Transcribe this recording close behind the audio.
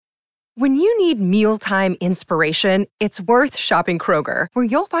When you need mealtime inspiration, it's worth shopping Kroger, where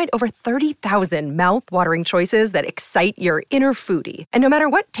you'll find over 30,000 mouth-watering choices that excite your inner foodie. And no matter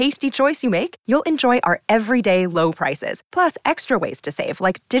what tasty choice you make, you'll enjoy our everyday low prices, plus extra ways to save,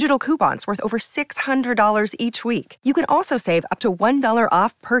 like digital coupons worth over $600 each week. You can also save up to $1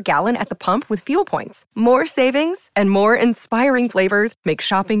 off per gallon at the pump with fuel points. More savings and more inspiring flavors make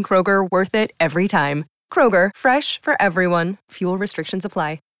shopping Kroger worth it every time. Kroger, fresh for everyone. Fuel restrictions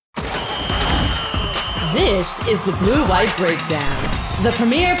apply. This is the Blue White Breakdown, the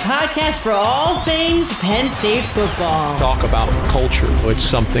premier podcast for all things Penn State football. Talk about culture. It's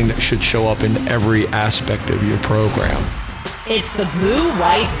something that should show up in every aspect of your program. It's the Blue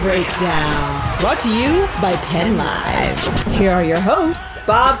White Breakdown, brought to you by Penn Live. Here are your hosts,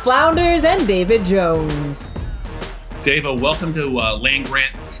 Bob Flounders and David Jones. Dave, welcome to Land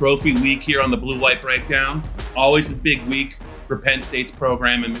Grant Trophy Week here on the Blue White Breakdown. Always a big week for Penn State's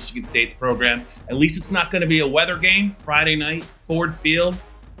program and Michigan State's program. At least it's not going to be a weather game Friday night, Ford Field.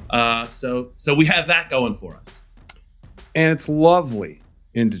 So we have that going for us. And it's lovely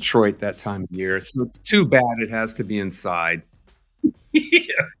in Detroit that time of year. So it's too bad it has to be inside. Yeah.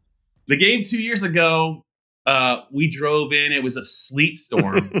 The game 2 years ago, we drove in. It was a sleet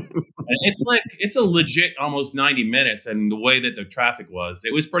storm. And it's a legit almost 90 minutes. And the way that the traffic was,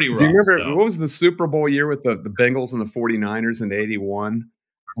 it was pretty rough. Do you remember what was the Super Bowl year with the Bengals and the 49ers in 81?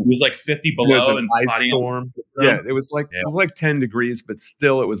 It was like 50 below and ice storm. Yeah, it was like 10 degrees, but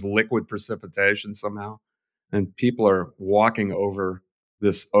still it was liquid precipitation somehow. And people are walking over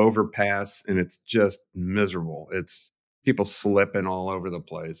this overpass and it's just miserable. It's people slipping all over the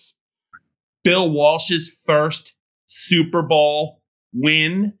place. Bill Walsh's first Super Bowl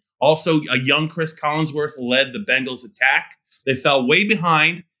win. Also, a young Chris Collinsworth led the Bengals attack. They fell way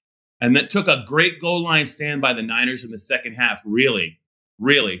behind, and that took a great goal line stand by the Niners in the second half. Really,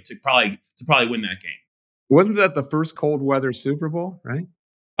 to probably win that game. Wasn't that the first cold weather Super Bowl? Right?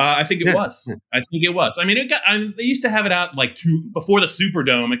 I think it was. I think it was. I mean, they used to have it out before the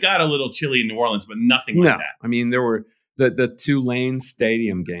Superdome. It got a little chilly in New Orleans, but nothing like that. I mean, there were the Tulane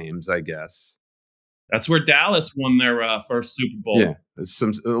Stadium games, I guess. That's where Dallas won their first Super Bowl. Yeah, there's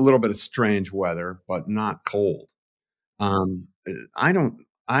a little bit of strange weather, but not cold.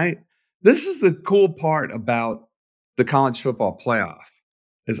 This is the cool part about the college football playoff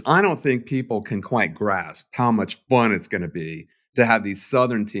is I don't think people can quite grasp how much fun it's going to be to have these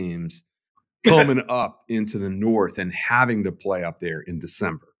Southern teams coming up into the North and having to play up there in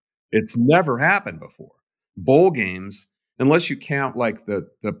December. It's never happened before. Bowl games, unless you count like the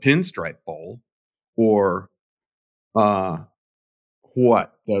Pinstripe Bowl, or the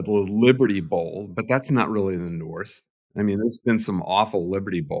Liberty Bowl, but that's not really the North. I mean, there's been some awful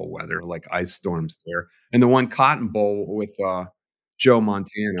Liberty Bowl weather, like ice storms there, and the one Cotton Bowl with Joe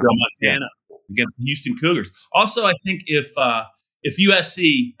Montana against the Houston Cougars. Also, I think if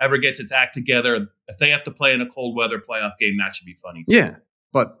USC ever gets its act together, if they have to play in a cold weather playoff game, that should be funny too. Yeah,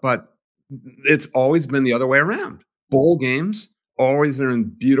 but it's always been the other way around. Bowl games always are in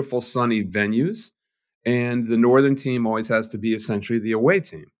beautiful sunny venues. And the northern team always has to be essentially the away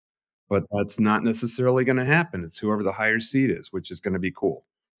team. But that's not necessarily going to happen. It's whoever the higher seed is, which is going to be cool.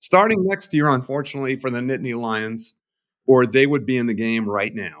 Starting next year, unfortunately, for the Nittany Lions, or they would be in the game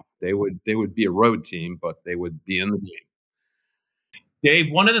right now. They would be a road team, but they would be in the game.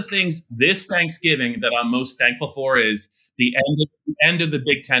 Dave, one of the things this Thanksgiving that I'm most thankful for is the end of the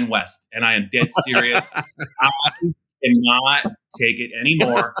Big Ten West. And I am dead serious. I cannot take it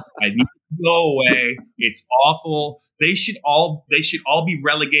anymore. I need to go away. It's awful. They should all be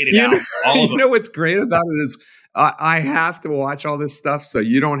relegated out. All of them. You know what's great about it is I have to watch all this stuff, so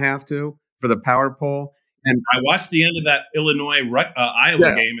you don't have to for the power poll. And I watched the end of that Illinois Iowa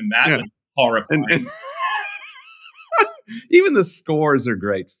game, and that was horrifying. And even the scores are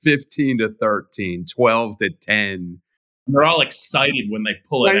great: 15-13, 12-10. They're all excited when they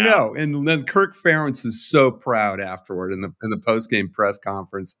pull it out. I know. And then Kirk Ferentz is so proud afterward in the post-game press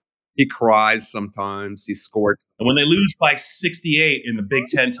conference. He cries sometimes. He squirts. And when they lose by 68 in the Big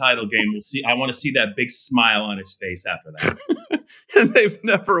Ten title game, I want to see that big smile on his face after that. And they've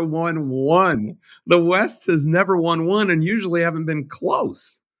never won one. The West has never won one and usually haven't been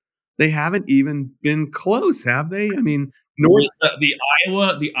close. They haven't even been close, have they? I mean, the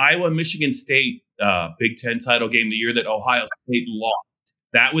Iowa Michigan State Big Ten title game, the year that Ohio State lost.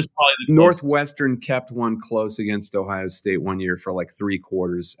 That was probably the closest. Northwestern kept one close against Ohio State one year for like 3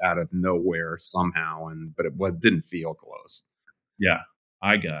 quarters out of nowhere somehow, but it didn't feel close. Yeah,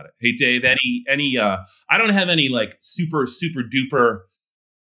 I got it. Hey, Dave, any I don't have any like super duper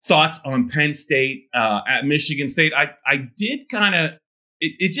thoughts on Penn State at Michigan State. I did kind of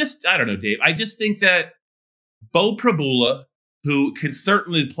it just, I don't know, Dave. I just think that Beau Pribula, who can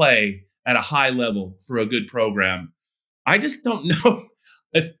certainly play at a high level for a good program, I just don't know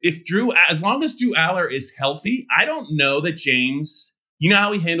if Drew, as long as Drew Allar is healthy, I don't know that James, you know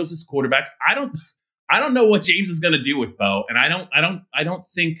how he handles his quarterbacks. I don't know what James is going to do with Beau, and I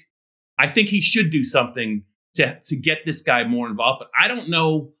think he should do something to get this guy more involved. But I don't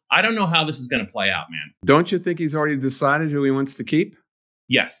know how this is going to play out, man. Don't you think he's already decided who he wants to keep?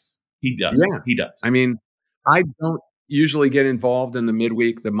 Yes, he does. Yeah. He does. I mean, I don't usually get involved in the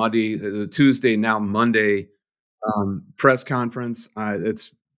midweek, the Monday, the Tuesday, now Monday press conference.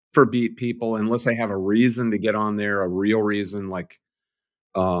 It's for beat people unless I have a reason to get on there, a real reason, like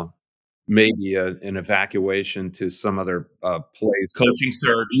maybe an evacuation to some other place, coaching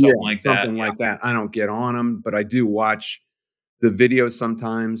search, something like that. I don't get on them, but I do watch the videos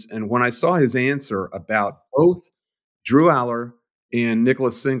sometimes. And when I saw his answer about both Drew Allar and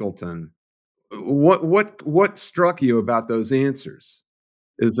Nicholas Singleton, what struck you about those answers?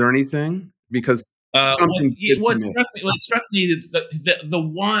 Is there anything? Because what struck me the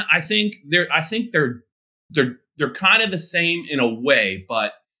one, I think they're kind of the same in a way,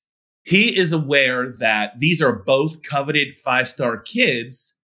 but he is aware that these are both coveted 5-star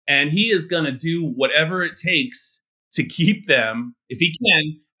kids, and he is going to do whatever it takes to keep them, if he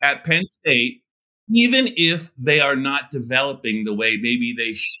can, at Penn State, even if they are not developing the way maybe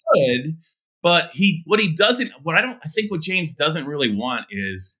they should. But I think what James doesn't really want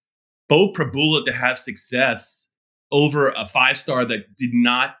is Beau Pribula to have success over a 5-star that did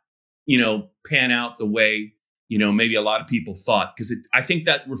not, pan out the way, maybe a lot of people thought, because I think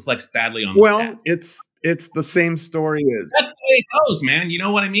that reflects badly on the staff. It's the same story as that's the way it goes, man. You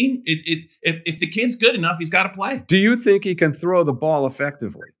know what I mean? If the kid's good enough, he's got to play. Do you think he can throw the ball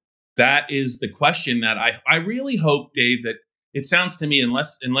effectively? That is the question that I really hope, Dave, that it sounds to me,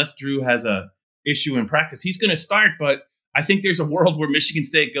 unless Drew has a issue in practice, he's going to start. But I think there's a world where Michigan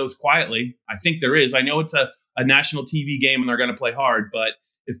State goes quietly. I think there is. I know it's a national TV game and they're going to play hard, but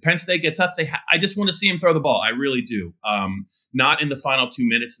if Penn State gets up, I just want to see him throw the ball. I really do. Not in the final 2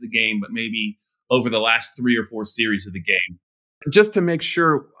 minutes of the game, but maybe over the last 3 or 4 series of the game. Just to make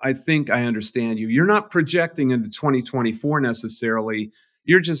sure, I think I understand you. You're not projecting into 2024 necessarily.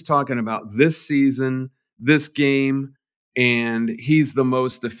 You're just talking about this season, this game, and he's the more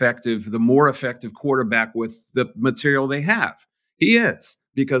effective quarterback with the material they have. He is,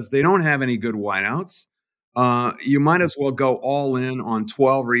 because they don't have any good wideouts. You might as well go all in on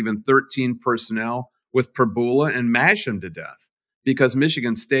 12 or even 13 personnel with Pribula and mash him to death, because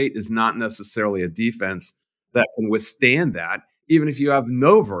Michigan State is not necessarily a defense that can withstand that, even if you have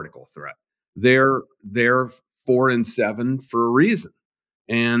no vertical threat. They're 4-7 for a reason.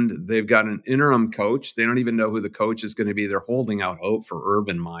 And they've got an interim coach. They don't even know who the coach is going to be. They're holding out hope for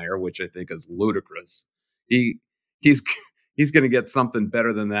Urban Meyer, which I think is ludicrous. He's going to get something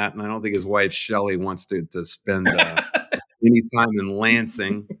better than that, and I don't think his wife Shelley wants to spend any time in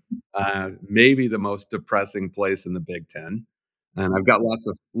Lansing, maybe the most depressing place in the Big Ten. And I've got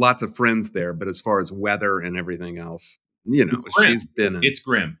lots of friends there, but as far as weather and everything else, it's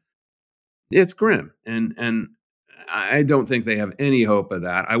grim. It's grim, and I don't think they have any hope of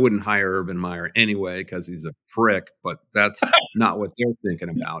that. I wouldn't hire Urban Meyer anyway because he's a prick, but that's not what they're thinking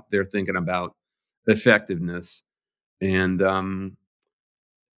about. They're thinking about effectiveness. And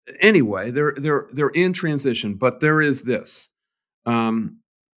anyway, they're in transition, but there is this. Harlan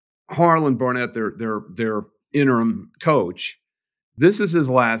Barnett, their interim coach, this is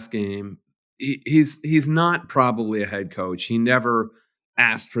his last game. He's not probably a head coach. He never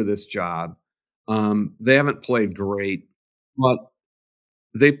asked for this job. They haven't played great, but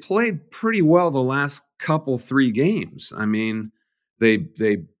they played pretty well the last 3 games. I mean, they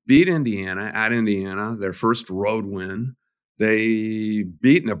beat Indiana at Indiana, their first road win. They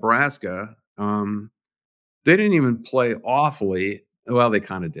beat Nebraska. They didn't even play awfully. Well, they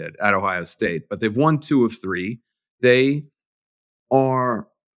kind of did at Ohio State, but they've won 2 of 3. They like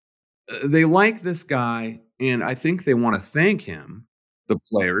this guy, and I think they want to thank him, the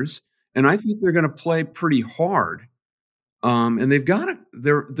players. And I think they're going to play pretty hard. And they've got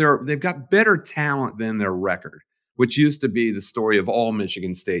better talent than their record, which used to be the story of all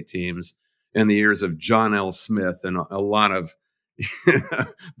Michigan State teams in the years of John L. Smith and a lot of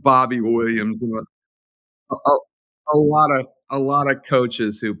Bobby Williams and a lot of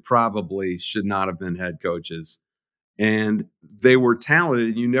coaches who probably should not have been head coaches. And they were talented,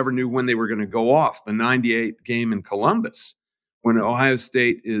 and you never knew when they were going to go off. The 98 game in Columbus, when Ohio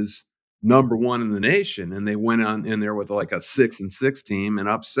State is number 1 in the nation, and they went on in there with like a 6-6 team and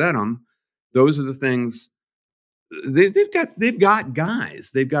upset them. Those are the things they've got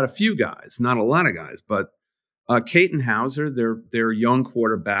guys. They've got a few guys, not a lot of guys, but Caton Hauser, their young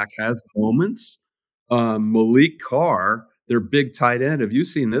quarterback, has moments. Malik Carr, their big tight end. Have you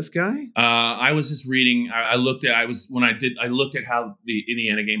seen this guy? I was just reading. I looked at. I looked at how the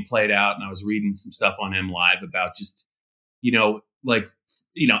Indiana game played out, and I was reading some stuff on him live about just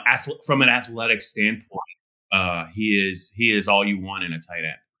from an athletic standpoint, he is all you want in a tight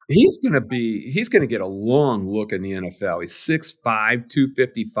end. He's gonna get a long look in the NFL. He's 6'5",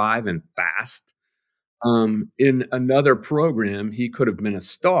 255, and fast. In another program, he could have been a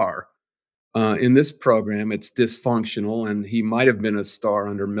star. In this program, it's dysfunctional, and he might have been a star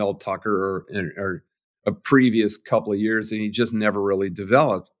under Mel Tucker or a previous couple of years, and he just never really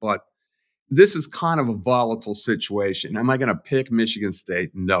developed. But this is kind of a volatile situation. Am I going to pick Michigan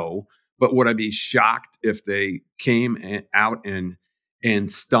State? No. But would I be shocked if they came out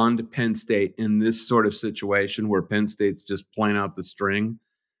and stunned Penn State in this sort of situation where Penn State's just playing out the string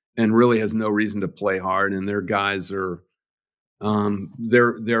and really has no reason to play hard, and their guys are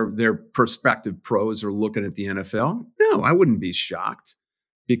their prospective pros are looking at the NFL? No, I wouldn't be shocked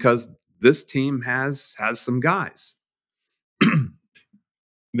because this team has some guys.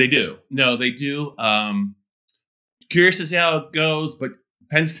 They do. No, they do. Curious to see how it goes, but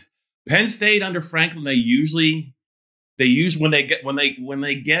Penn State under Franklin, they usually when they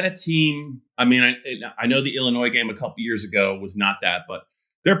get a team. I mean, I know the Illinois game a couple years ago was not that, but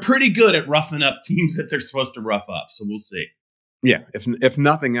they're pretty good at roughing up teams that they're supposed to rough up. So we'll see. Yeah, if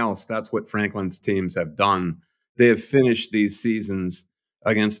nothing else, that's what Franklin's teams have done. They have finished these seasons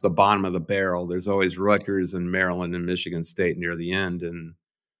against the bottom of the barrel. There's always Rutgers and Maryland and Michigan State near the end, and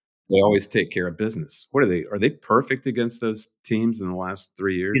they always take care of business. What are they? Are they perfect against those teams in the last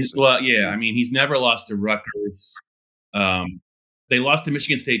 3 years? Well, yeah. I mean, he's never lost to Rutgers. They lost to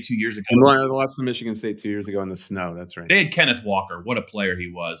Michigan State 2 years ago. They lost to Michigan State 2 years ago in the snow. That's right. They had Kenneth Walker. What a player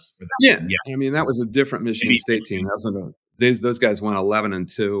he was for them. Yeah. I mean, that was a different Michigan State team. Those guys went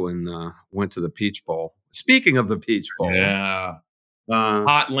 11-2 and went to the Peach Bowl. Speaking of the Peach Bowl,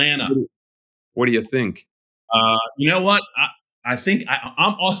 Hot Atlanta. What do you think? You know what? I think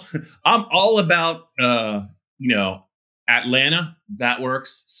I'm all about Atlanta. That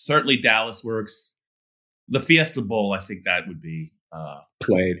works. Certainly Dallas works. The Fiesta Bowl, I think that would be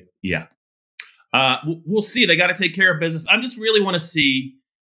played. Yeah. We'll see. They got to take care of business. I just really want to see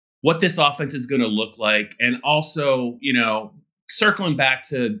what this offense is going to look like. And also, circling back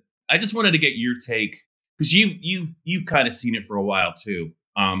to, I just wanted to get your take because you've kind of seen it for a while too.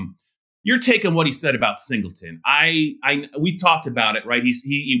 Your take on what he said about Singleton. We talked about it, right?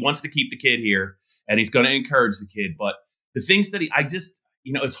 He wants to keep the kid here and he's going to encourage the kid. But the things that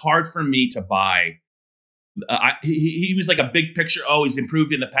it's hard for me to buy. He was like a big picture. Oh, he's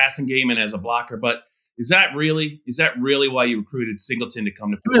improved in the passing game and as a blocker. But is that really why you recruited Singleton to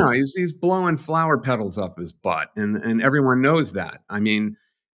come to play? No, he's blowing flower petals up his butt, and everyone knows that. I mean,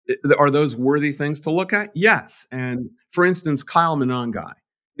 are those worthy things to look at? Yes. And for instance, Kyle Monangai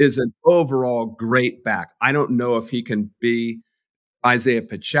is an overall great back. I don't know if he can be Isaiah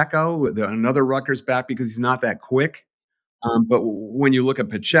Pacheco, another Rutgers back, because he's not that quick. But when you look at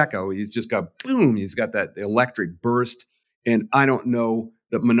Pacheco, he's got that electric burst. And I don't know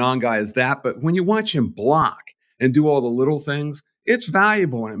that Monangai is that. But when you watch him block and do all the little things, it's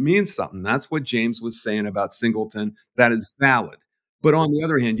valuable and it means something. That's what James was saying about Singleton. That is valid. But on the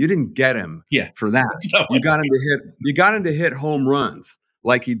other hand, you didn't get him for that. You got him to hit home runs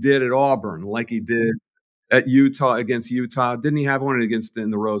like he did at Auburn, like he did at Utah against Utah. Didn't he have one in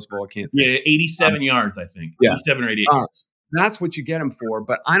the Rose Bowl? I can't think. Yeah, 87 yards, I think. 87 or 88 yards. That's what you get him for.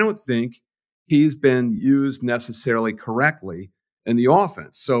 But I don't think he's been used necessarily correctly in the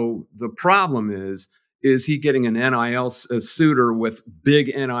offense. So the problem is he getting an NIL suitor with big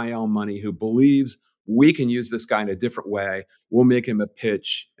NIL money who believes we can use this guy in a different way. We'll make him a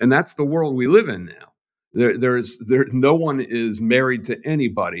pitch. And that's the world we live in now. No one is married to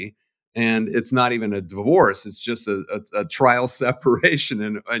anybody. And it's not even a divorce. It's just a trial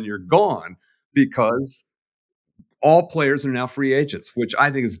separation and you're gone because all players are now free agents, which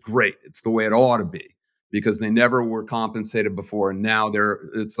I think is great. It's the way it ought to be because they never were compensated before. And now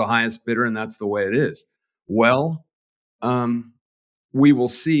it's the highest bidder and that's the way it is. Well, we will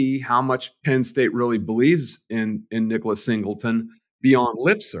see how much Penn State really believes in Nicholas Singleton beyond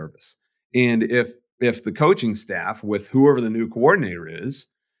lip service. And if the coaching staff with whoever the new coordinator is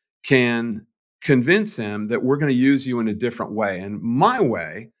can convince him that we're going to use you in a different way. And my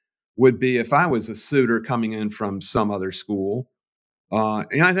way would be if I was a suitor coming in from some other school.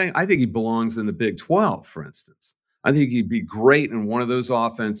 And I think he belongs in the Big 12, for instance. I think he'd be great in one of those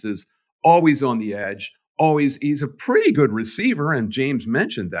offenses, always on the edge, he's a pretty good receiver, and James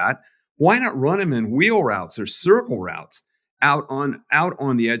mentioned that. Why not run him in wheel routes or circle routes out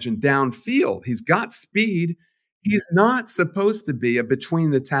on the edge and downfield? He's got speed. He's not supposed to be a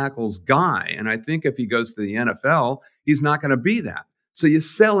between the tackles guy. And I think if he goes to the NFL, he's not going to be that. So you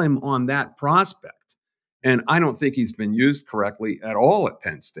sell him on that prospect. And I don't think he's been used correctly at all at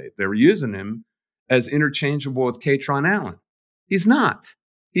Penn State. They're using him as interchangeable with Katron Allen. He's not.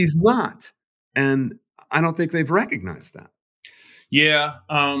 He's not. And I don't think they've recognized that. Yeah.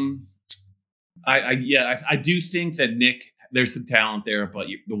 I do think that Nick, there's some talent there, but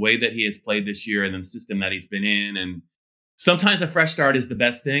the way that he has played this year and the system that he's been in, and sometimes a fresh start is the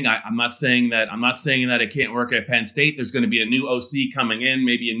best thing. I'm not saying that it can't work at Penn State. There's going to be a new OC coming in,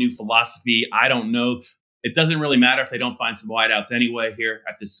 maybe a new philosophy. I don't know. It doesn't really matter if they don't find some wideouts anyway here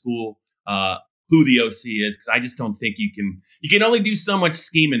at this school, who the OC is, because I just don't think you can only do so much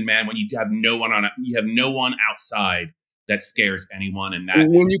scheming, man, when you have no one outside that scares anyone. And that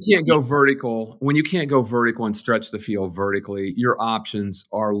when you can't go vertical and stretch the field vertically, your options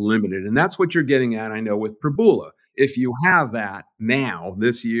are limited. And that's what you're getting at, I know, with Pribula. If you have that now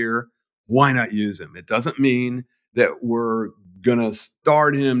this year, why not use him? It doesn't mean that we're going to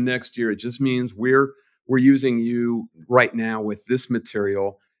start him next year. It just means we're using you right now with this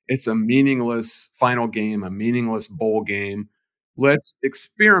material. It's a meaningless final game, a meaningless bowl game. Let's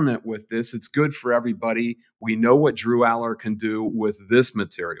experiment with this. It's good for everybody. We know what Drew Allar can do with this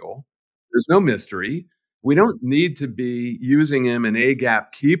material. There's no mystery. We don't need to be using him in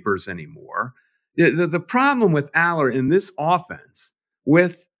A-gap keepers anymore. The problem with Allar in this offense,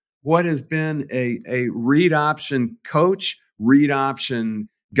 with what has been a read option coach, read option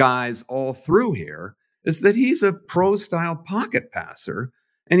guys all through here, is that he's a pro-style pocket passer,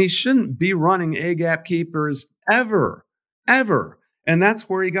 and he shouldn't be running A-gap keepers ever. And that's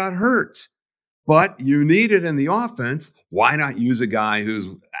where he got hurt. But you need it in the offense. Why not use a guy who's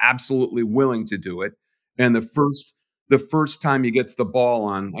absolutely willing to do it? And the first time he gets the ball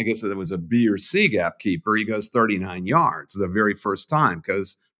on, I guess it was a B or C gap keeper, he goes 39 yards the very first time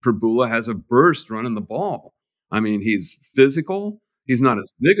because Pribula has a burst running the ball. I mean, he's physical. He's not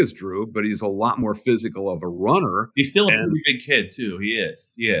as big as Drew, but he's a lot more physical of a runner. He's still a pretty big kid, too. He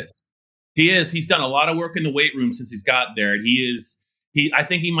is. He's done a lot of work in the weight room since he's got there. I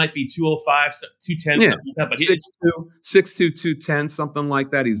think he might be 205, 210, something like that. But 6'2", 210, something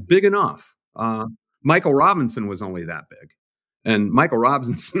like that. He's big enough. Michael Robinson was only that big. And Michael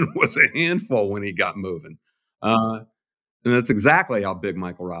Robinson was a handful when he got moving. And that's exactly how big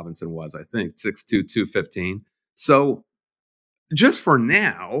Michael Robinson was, I think, 6'2", 215. So just for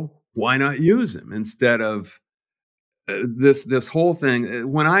now, why not use him instead of this whole thing?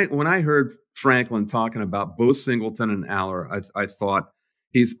 When I heard Franklin talking about both Singleton and Allar, I thought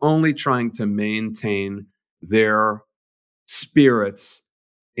he's only trying to maintain their spirits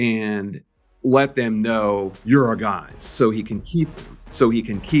and let them know you're our guys, so he can keep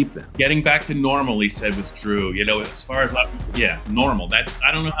them. Getting back to normal, he said with Drew. As far as normal.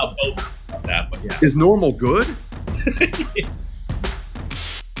 I don't know how both about that, but yeah. Is normal good?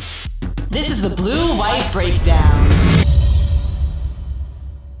 This is the Blue-White Breakdown.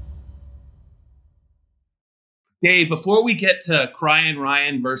 Dave, before we get to Crying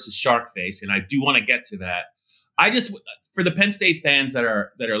Ryan versus Sharkface, and I do want to get to that, I just, for the Penn State fans that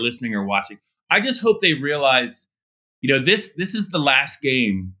are listening or watching, I just hope they realize, this is the last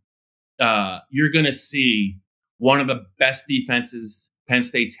game. You're going to see one of the best defenses Penn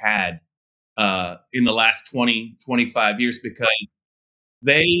State's had in the last 20, 25 years, because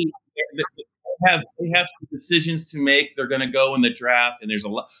they have some decisions to make. They're going to go in the draft, and there's a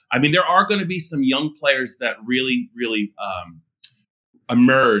lot. I mean, there are going to be some young players that really, really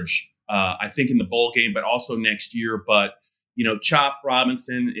emerge. I think in the bowl game, but also next year. But Chop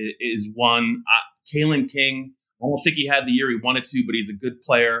Robinson is one. Kalen King, I don't think he had the year he wanted to, but he's a good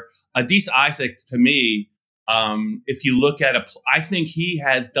player. Adis Isaac, to me, if you look at I think he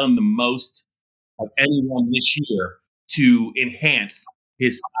has done the most of anyone this year to enhance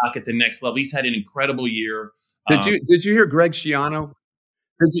his stock at the next level. He's had an incredible year. Did you hear Greg Schiano?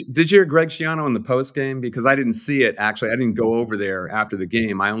 Did you hear Greg Schiano in the post game? Because I didn't see it, actually. I didn't go over there after the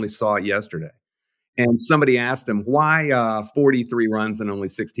game. I only saw it yesterday. And somebody asked him, why 43 runs and only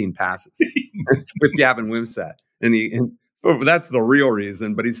 16 passes with Gavin Wimsatt? And that's the real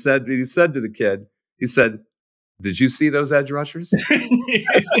reason. But he said to the kid, he said, did you see those edge rushers?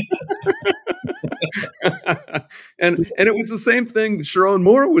 and it was the same thing Sharon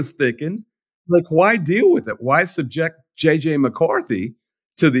Moore was thinking. Like, why deal with it? Why subject J.J. McCarthy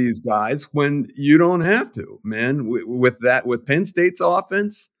to these guys when you don't have to, man? With Penn State's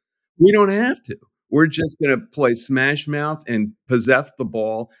offense, we don't have to. We're just going to play smash mouth and possess the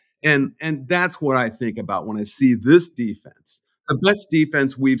ball. And that's what I think about when I see this defense. The best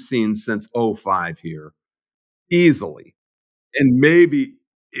defense we've seen since '05 here, easily. And maybe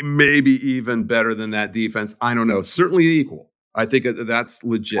even better than that defense. I don't know. Certainly equal. I think that's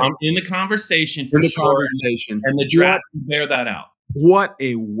legit. In the conversation for In the sure, conversation. and the draft will bear that out. What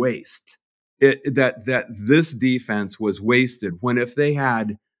a waste that this defense was wasted when if they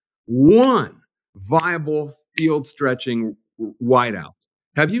had one viable field stretching wideout.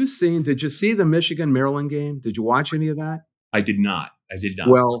 Did you see the Michigan-Maryland game? Did you watch any of that? I did not.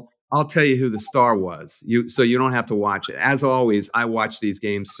 Well, I'll tell you who the star was. So you don't have to watch it. As always, I watch these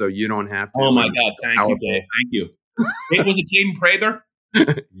games so you don't have to. Oh my God. Thank you, Dave. Thank you. Was it Caden Prather?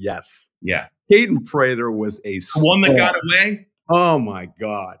 Yes. Yeah. Caden Prather was a star. The one that got away? Oh my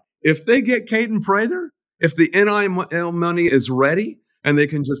God. If they get Caden Prather, if the NIL money is ready and they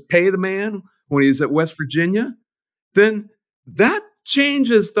can just pay the man when he's at West Virginia, then that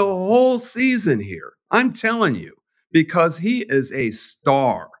changes the whole season here. I'm telling you, because he is a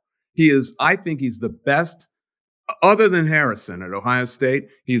star. I think he's the best, other than Harrison at Ohio State,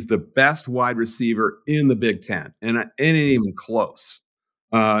 he's the best wide receiver in the Big Ten. And it ain't even close.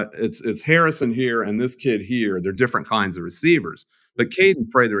 It's Harrison here and this kid here. They're different kinds of receivers. But Caden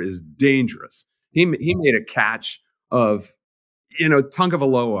Prather is dangerous. He made a catch of,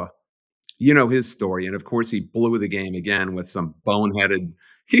 Tagovailoa. You know his story. And of course, he blew the game again with some boneheaded.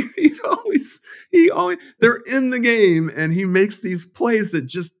 They're in the game and he makes these plays that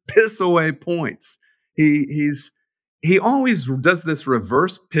just piss away points. He always does this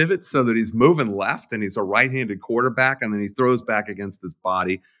reverse pivot so that he's moving left and he's a right-handed quarterback and then he throws back against his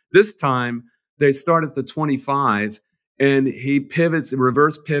body. This time they start at the 25 and he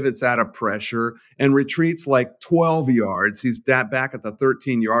reverse pivots out of pressure and retreats like 12 yards. He's back at the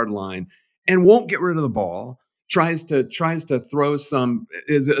 13-yard line and won't get rid of the ball. Tries to throw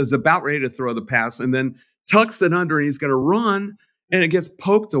is about ready to throw the pass and then tucks it under and he's going to run and it gets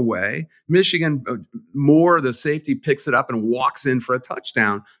poked away. Michigan, Moore, the safety, picks it up and walks in for a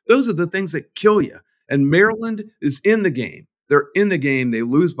touchdown. Those are the things that kill you. And Maryland is in the game. They're in the game. They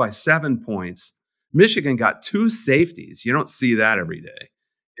lose by 7 points. Michigan got 2 safeties. You don't see that every day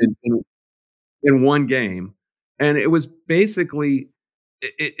in one game. And it was basically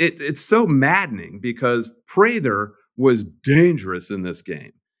it's so maddening because Prather was dangerous in this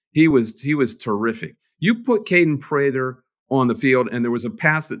game. He was terrific. You put Caden Prather on the field, and there was a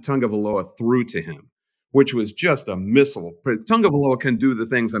pass that Tagovailoa threw to him, which was just a missile. But Tagovailoa can do the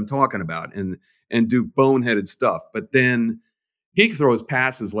things I'm talking about and do boneheaded stuff. But then he throws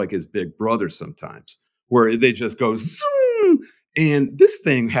passes like his big brother sometimes, where they just go zoom. And this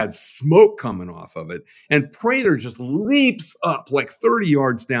thing had smoke coming off of it. And Prather just leaps up like 30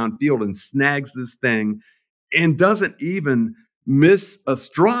 yards downfield and snags this thing and doesn't even miss a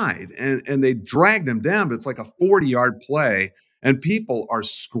stride. And they dragged him down, but it's like a 40-yard play. And people are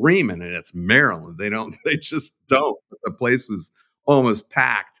screaming, and it's Maryland. They just don't. The place is almost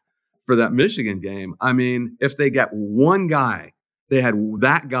packed for that Michigan game. I mean, if they get one guy, they had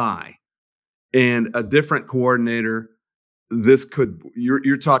that guy and a different coordinator,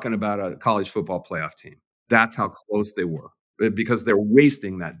 you're talking about a college football playoff team. That's how close they were because they're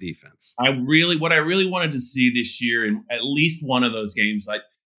wasting that defense. What I really wanted to see this year in at least one of those games, like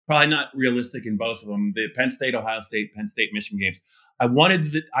probably not realistic in both of them, the Penn State, Ohio State, Penn State, Michigan games. I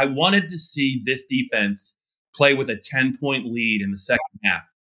wanted to see this defense play with a 10-point lead in the second half.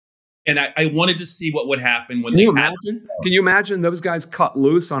 And I wanted to see what would happen when Can you imagine those guys cut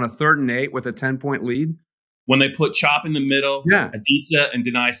loose on a 3rd and 8 with a 10-point lead? When they put Chop in the middle, Adisa and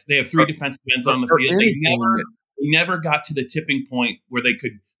Denai, they have 3 defensive ends on the field. They never got to the tipping point where they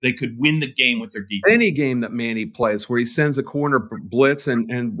could win the game with their defense. Any game that Manny plays where he sends a corner blitz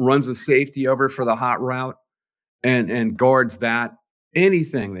and runs a safety over for the hot route and guards that,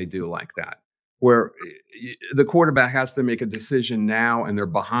 anything they do like that, where the quarterback has to make a decision now and they're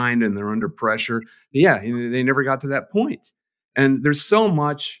behind and they're under pressure. Yeah, they never got to that point. And there's so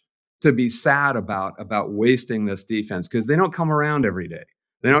much to be sad about wasting this defense because they don't come around every day.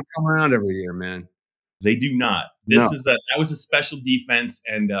 They don't come around every year, man. They do not. That was a special defense.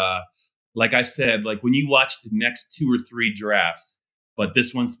 And like I said, like when you watch the next 2 or 3 drafts, but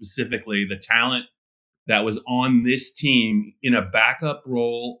this one specifically, the talent that was on this team in a backup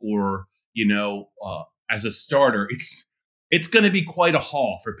role or, as a starter, it's going to be quite a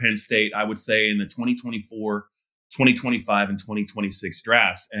haul for Penn State, I would say, in the 2024, 2025, and 2026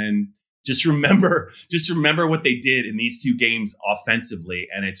 drafts. And just remember what they did in these 2 games offensively,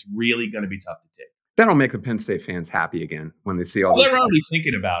 and it's really going to be tough to take. That'll make the Penn State fans happy again when they see all Well, these they're guys. already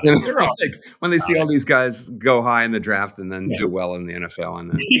thinking about it. They're all, Like, when they see all these guys go high in the draft and then do well in the NFL, and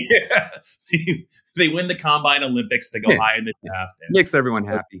then they win the Combine Olympics. They go high in the draft. makes everyone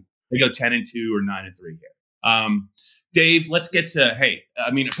happy. They go 10-2 or 9-3 here. Dave, let's get to,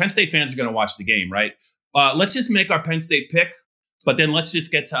 Penn State fans are going to watch the game, right? Let's just make our Penn State pick, but then let's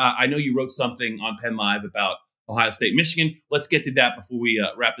just get to, I know you wrote something on Penn Live about Ohio State, Michigan. Let's get to that before we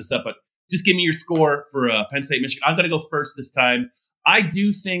wrap this up. But just give me your score for Penn State, Michigan. I'm going to go first this time. I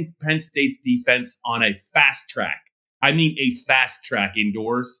do think Penn State's defense on a fast track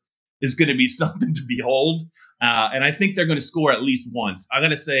indoors, is going to be something to behold. And I think they're going to score at least once. I'm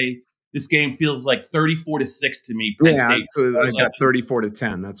going to say this game feels like 34-6 to me. Penn State. So I got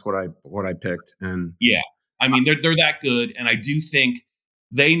 34-10. That's what I picked. And yeah, I mean, they're that good. And I do think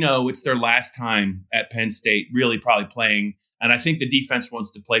they know it's their last time at Penn State, really probably playing. And I think the defense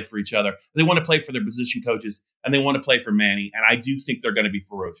wants to play for each other. They want to play for their position coaches, and they want to play for Manny. And I do think they're going to be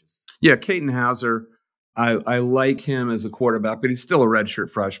ferocious. Yeah, Caden Hauser, I like him as a quarterback, but he's still a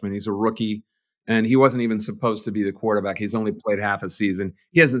redshirt freshman. He's a rookie, and he wasn't even supposed to be the quarterback. He's only played half a season.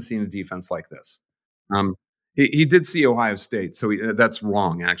 He hasn't seen a defense like this. He did see Ohio State, so that's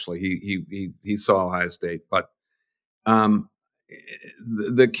wrong. Actually, he saw Ohio State, but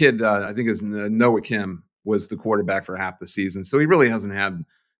the kid, I think is Noah Kim, was the quarterback for half the season, so he really hasn't had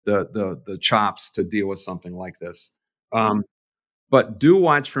the chops to deal with something like this. But do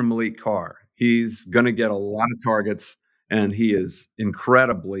watch for Malik Carr. He's going to get a lot of targets, and he is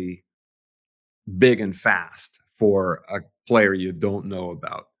incredibly big and fast for a player you don't know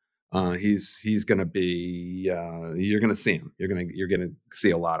about. He's going to be. You're going to see him. You're going to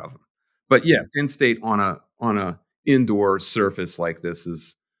see a lot of him. But yeah, Penn State on a indoor surface like this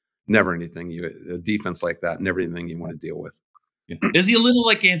is never anything. A defense like that, never anything you want to deal with. Is he a little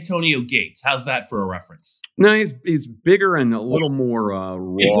like Antonio Gates? How's that for a reference? No, he's bigger and a little more raw.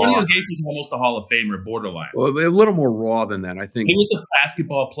 Antonio Gates is almost a Hall of Famer, borderline. Well, a little more raw than that, I think. He was a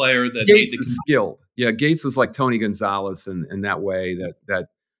basketball player that Gates is skilled. Yeah, Gates is like Tony Gonzalez in that way, that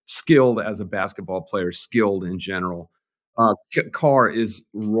skilled as a basketball player, skilled in general. Carr is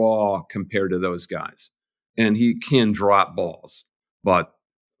raw compared to those guys, and he can drop balls. But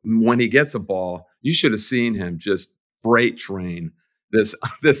when he gets a ball, you should have seen him just freight train this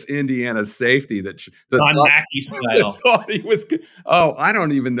Indiana safety that Mackey style. Thought he was. Oh, I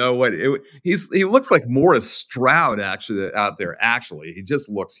don't even know what he looks like. Morris Stroud actually out there. Actually, he just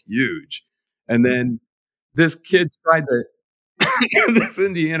looks huge. And then this kid tried to. This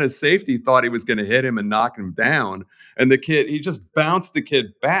Indiana safety thought he was going to hit him and knock him down, and he just bounced the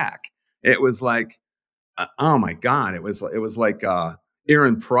kid back. It was like, oh my God! It was like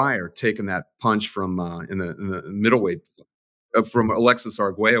Aaron Pryor taking that punch from in the middleweight from Alexis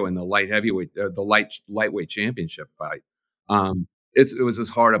Arguello in the lightweight championship fight. It was as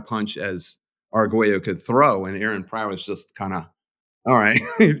hard a punch as Arguello could throw, and Aaron Pryor was just kind of all right.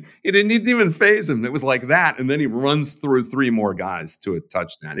 He didn't even phase him. It was like that, and then he runs through three more guys to a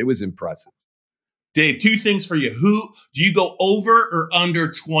touchdown. It was impressive. Dave, two things for you. Who do you go over or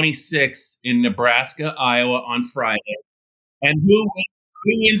under 26 in Nebraska, Iowa on Friday? And who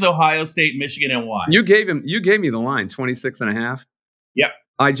wins Ohio State, Michigan, and why? You gave me the line, 26.5. Yep.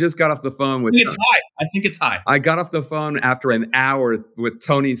 I just got off the phone with. I think it's high. I got off the phone after an hour with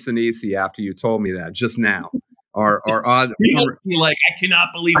Tony Sinisi after you told me that just now. Our odd. He must be like, I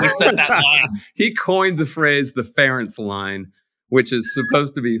cannot believe we set that line. He coined the phrase "the Ferentz line," which is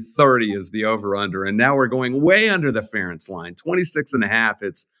supposed to be 30 as the over/under, and now we're going way under the Ferentz line, 26.5.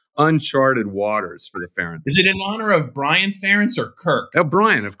 It's uncharted waters for the Ferentz. Is it in honor of Brian Ferentz or Kirk? Oh,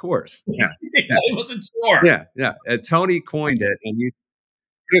 Brian, of course. Yeah, I wasn't sure. Yeah. Tony coined it, and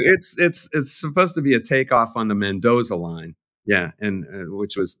it's supposed to be a takeoff on the Mendoza line. Yeah, and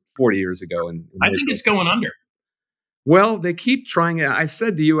which was 40 years ago. And I think it's going under. Well, they keep trying it. I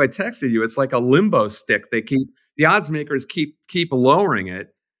said to you, I texted you, it's like a limbo stick. The odds makers keep lowering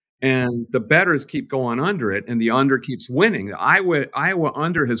it, and the bettors keep going under it, and the under keeps winning. The Iowa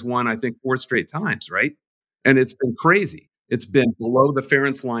under has won, I think, 4 straight times, right? And it's been crazy. It's been below the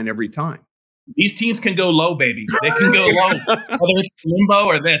Ferentz line every time. These teams can go low, baby. They can go low. Whether it's limbo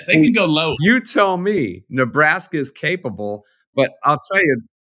or this, they can go low. You tell me. Nebraska is capable, but I'll tell you,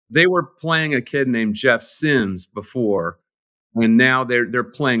 they were playing a kid named Jeff Sims before, and now they're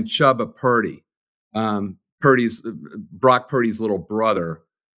playing Chubba Purdy, Brock Purdy's little brother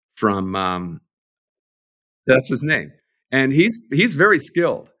from that's his name, and he's very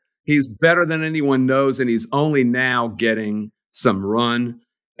skilled. He's better than anyone knows, and he's only now getting some run,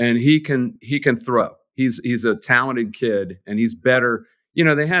 and he can throw. He's a talented kid, and he's better.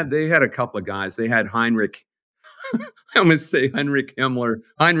 they had a couple of guys. They had Heinrich. I almost say Heinrich Himmler.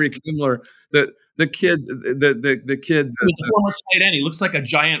 The kid. He was a former tight end. He looks like a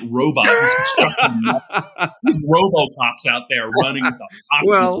giant robot. He's constructing these RoboCops out there running the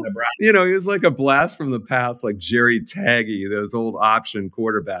Well, Nebraska. he was like a blast from the past, like Jerry Taggy, those old option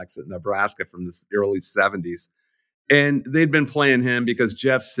quarterbacks at Nebraska from the early 70s. And they'd been playing him because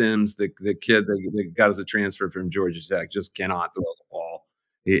Jeff Sims, the kid that got as a transfer from Georgia Tech, just cannot throw the ball.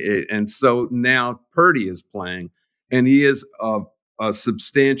 And so now Purdy is playing, and he is a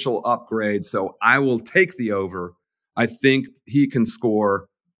substantial upgrade. So I will take the over. I think he can score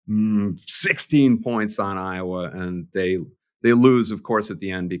 16 points on Iowa, and they lose, of course, at the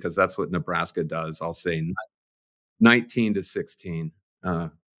end because that's what Nebraska does. I'll say 19-16,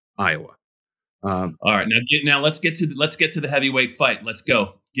 Iowa. All right, now let's get to the heavyweight fight. Let's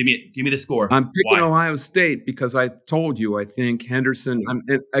go. Give me the score. I'm picking Ohio State because I told you I think Henderson.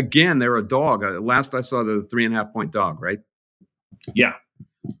 Again, they're a dog. Last I saw, they're a 3.5 point dog, right? Yeah.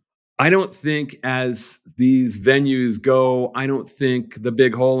 I don't think as these venues go, I don't think the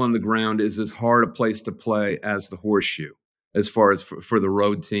Big Hole in the Ground is as hard a place to play as the Horseshoe. As far as for the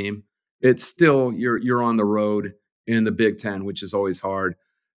road team, it's still you're on the road in the Big Ten, which is always hard.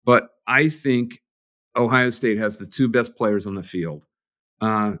 But I think Ohio State has the two best players on the field.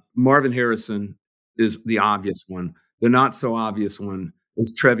 Marvin Harrison is the obvious one. The not so obvious one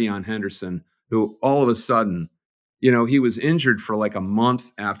is Trevion Henderson, who all of a sudden, he was injured for like a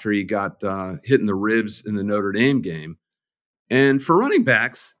month after he got hit in the ribs in the Notre Dame game. And for running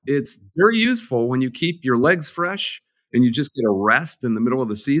backs, it's very useful when you keep your legs fresh and you just get a rest in the middle of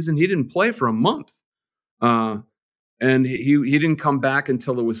the season. He didn't play for a month. And he didn't come back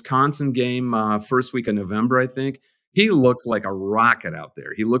until the Wisconsin game, first week of November, I think. He looks like a rocket out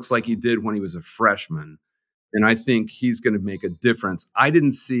there. He looks like he did when he was a freshman. And I think he's going to make a difference. I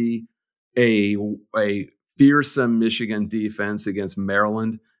didn't see a fearsome Michigan defense against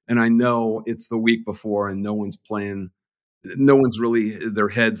Maryland. And I know it's the week before and no one's really, their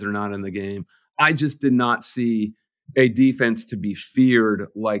heads are not in the game. I just did not see a defense to be feared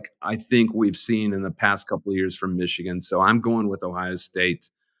like I think we've seen in the past couple of years from Michigan. So I'm going with Ohio State.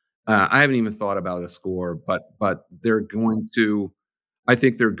 I haven't even thought about a score, but they're going to, I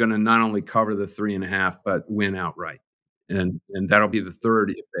think they're going to not only cover the 3.5, but win outright. And that'll be the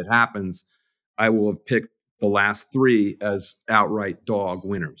third. If it happens, I will have picked the last three as outright dog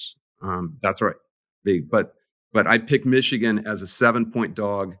winners. That's right. But I picked Michigan as a 7-point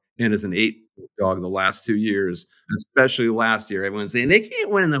dog and as an 8-point dog the last 2 years, especially last year. Everyone's saying they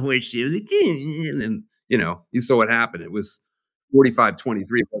can't win in the Horseshoe. They can't. And, you saw what happened. It was 45-23.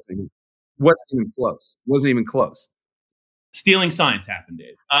 It wasn't even close. Stealing signs happened,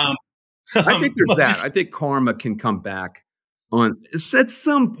 Dave. I think there's that. I think karma can come back at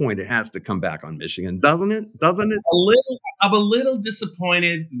some point. It has to come back on Michigan, doesn't it? I'm a little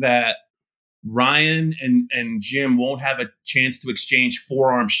disappointed that Ryan and Jim won't have a chance to exchange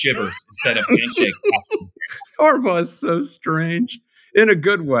forearm shivers instead of handshakes. Harbaugh is so strange in a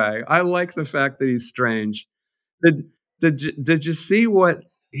good way. I like the fact that he's strange. Did you see what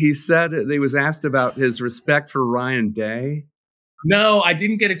he said? He was asked about his respect for Ryan Day. No, I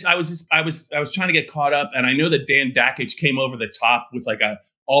didn't get it. I was trying to get caught up, and I know that Dan Dakich came over the top with like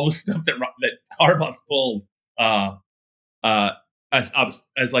all the stuff that Harbaugh's pulled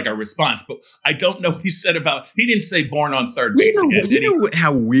as like a response, but I don't know what he said about. He didn't say born on third base. You know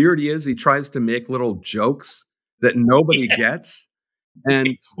how weird he is. He tries to make little jokes that nobody gets. And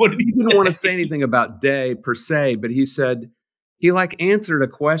what did he didn't want to say anything about Day per se, but he said he answered a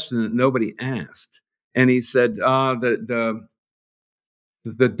question that nobody asked, and he said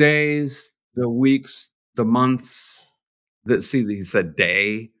the days, the weeks, the months. He said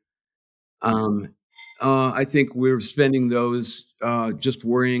day. I think we're spending those just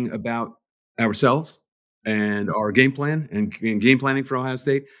worrying about ourselves and our game plan and game planning for Ohio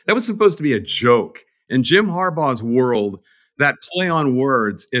State. That was supposed to be a joke. In Jim Harbaugh's world, that play on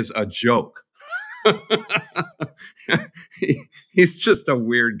words is a joke. He's just a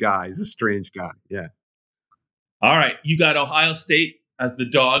weird guy. He's a strange guy. Yeah. All right. You got Ohio State as the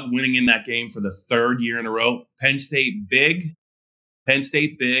dog winning in that game for the third year in a row. Penn State big.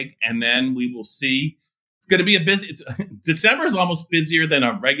 And then we will see. It's going to be December is almost busier than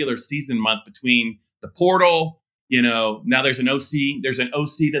a regular season month between the portal. Now there's an OC. There's an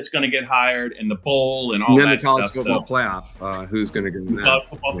OC that's going to get hired, and the bowl and all that stuff. And the college football playoff. Who's going to get in that? College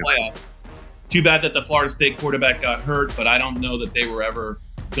football playoff. Too bad that the Florida State quarterback got hurt, but I don't know that they were ever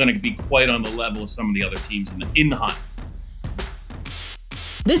going to be quite on the level of some of the other teams in the hunt.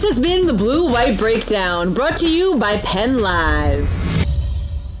 This has been the Blue White Breakdown, brought to you by Penn Live.